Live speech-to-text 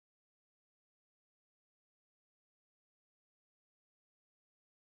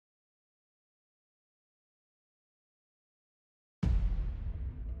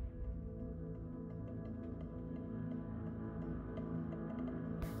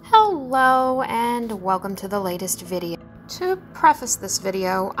Hello and welcome to the latest video. To preface this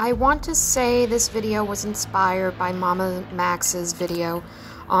video, I want to say this video was inspired by Mama Max's video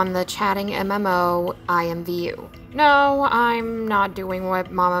on the chatting MMO IMVU. No, I'm not doing what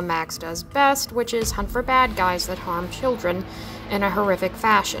Mama Max does best, which is hunt for bad guys that harm children in a horrific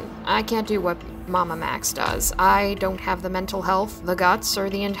fashion. I can't do what Mama Max does. I don't have the mental health, the guts, or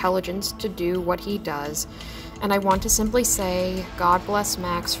the intelligence to do what he does. And I want to simply say, God bless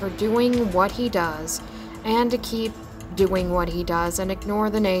Max for doing what he does, and to keep doing what he does and ignore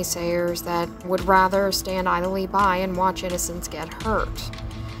the naysayers that would rather stand idly by and watch innocents get hurt.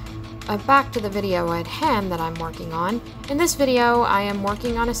 Back to the video at hand that I'm working on. In this video, I am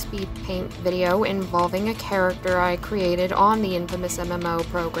working on a Speedpaint video involving a character I created on the infamous MMO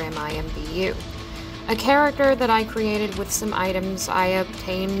program IMVU. A character that I created with some items I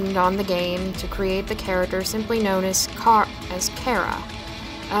obtained on the game to create the character simply known as Kara.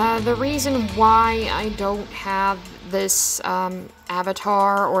 The reason why I don't have this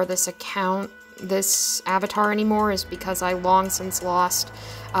avatar or this avatar anymore is because I long since lost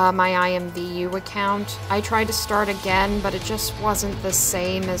my IMVU account. I tried to start again, but it just wasn't the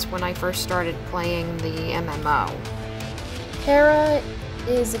same as when I first started playing the MMO. Kara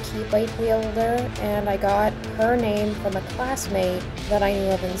is a keyblade wielder, and I got her name from a classmate that I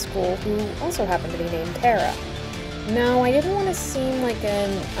knew of in school who also happened to be named Kara. No, I didn't want to seem like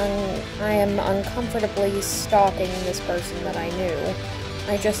I am uncomfortably stalking this person that I knew.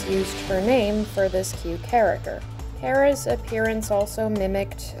 I just used her name for this cute character. Kara's appearance also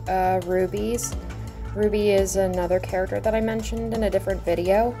mimicked Ruby's. Ruby is another character that I mentioned in a different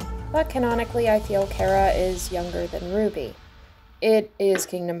video, but canonically I feel Kara is younger than Ruby. It is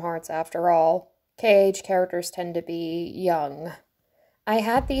Kingdom Hearts after all. KH characters tend to be young. I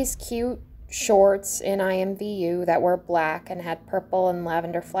had these cute shorts in IMVU that were black and had purple and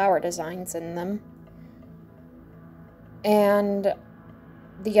lavender flower designs in them. And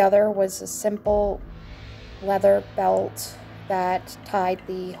the other was a simple leather belt that tied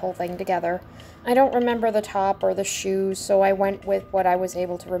the whole thing together. I don't remember the top or the shoes, so I went with what I was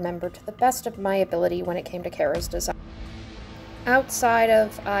able to remember to the best of my ability when it came to Kara's design. Outside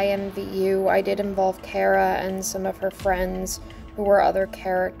of IMVU, I did involve Kara and some of her friends who were other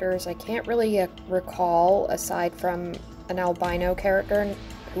characters I can't really recall, aside from an albino character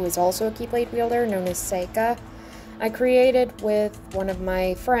who is also a keyblade wielder known as Seika. I created with one of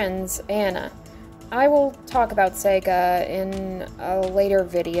my friends, Anna. I will talk about Seika in a later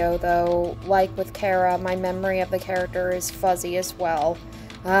video, though, like with Kara, my memory of the character is fuzzy as well.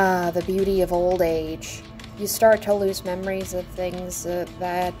 Ah, the beauty of old age. You start to lose memories of things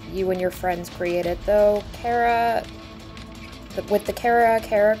that you and your friends created, though with the Kara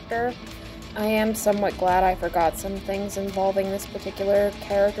character, I am somewhat glad I forgot some things involving this particular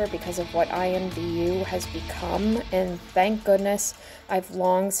character because of what IMVU has become, and thank goodness I've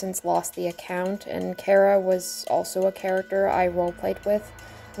long since lost the account, and Kara was also a character I roleplayed with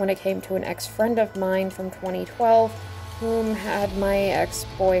when it came to an ex-friend of mine from 2012 whom had my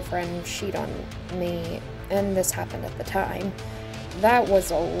ex-boyfriend cheat on me, and this happened at the time. That was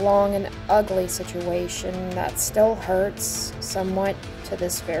a long and ugly situation that still hurts somewhat to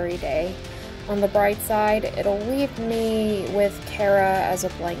this very day. On the bright side, it'll leave me with Kara as a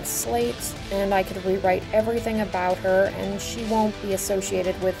blank slate, and I could rewrite everything about her, and she won't be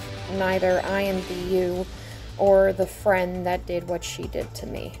associated with neither IMVU or the friend that did what she did to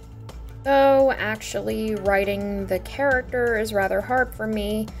me. Though, actually, writing the character is rather hard for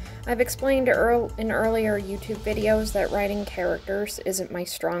me. I've explained in earlier YouTube videos that writing characters isn't my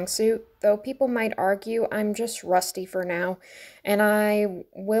strong suit, though people might argue I'm just rusty for now, and I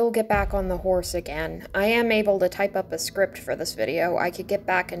will get back on the horse again. I am able to type up a script for this video. I could get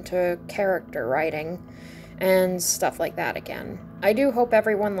back into character writing and stuff like that again. I do hope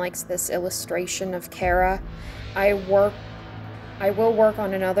everyone likes this illustration of Kara. I will work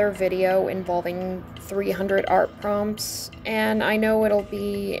on another video involving 300 art prompts, and I know it'll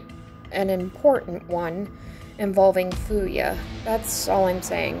be an important one involving Fuya. That's all I'm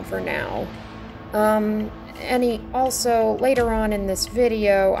saying for now. Also, later on in this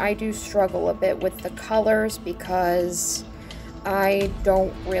video, I do struggle a bit with the colors because I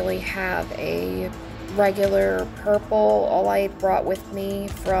don't really have a regular purple. All I brought with me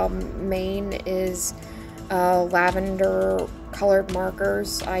from Maine is lavender colored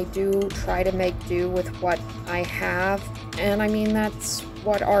markers. I do try to make do with what I have, and I mean that's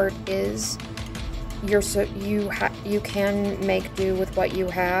what art is. You can make do with what you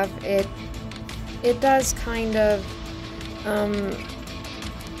have. It does kind of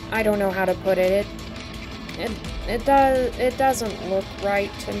I don't know how to put it. it doesn't look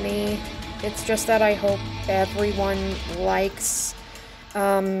right to me. It's just that I hope everyone likes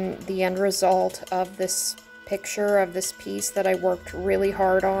the end result of this picture, of this piece that I worked really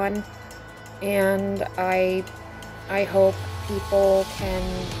hard on, and I hope people can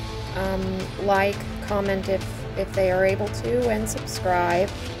like, comment if they are able to, and subscribe.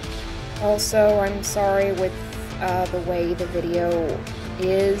 Also, I'm sorry with the way the video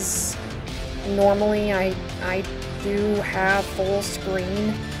is. Normally I do have full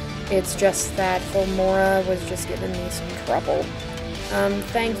screen. It's just that Filmora was just giving me some trouble.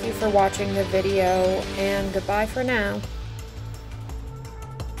 Thank you for watching the video, and goodbye for now.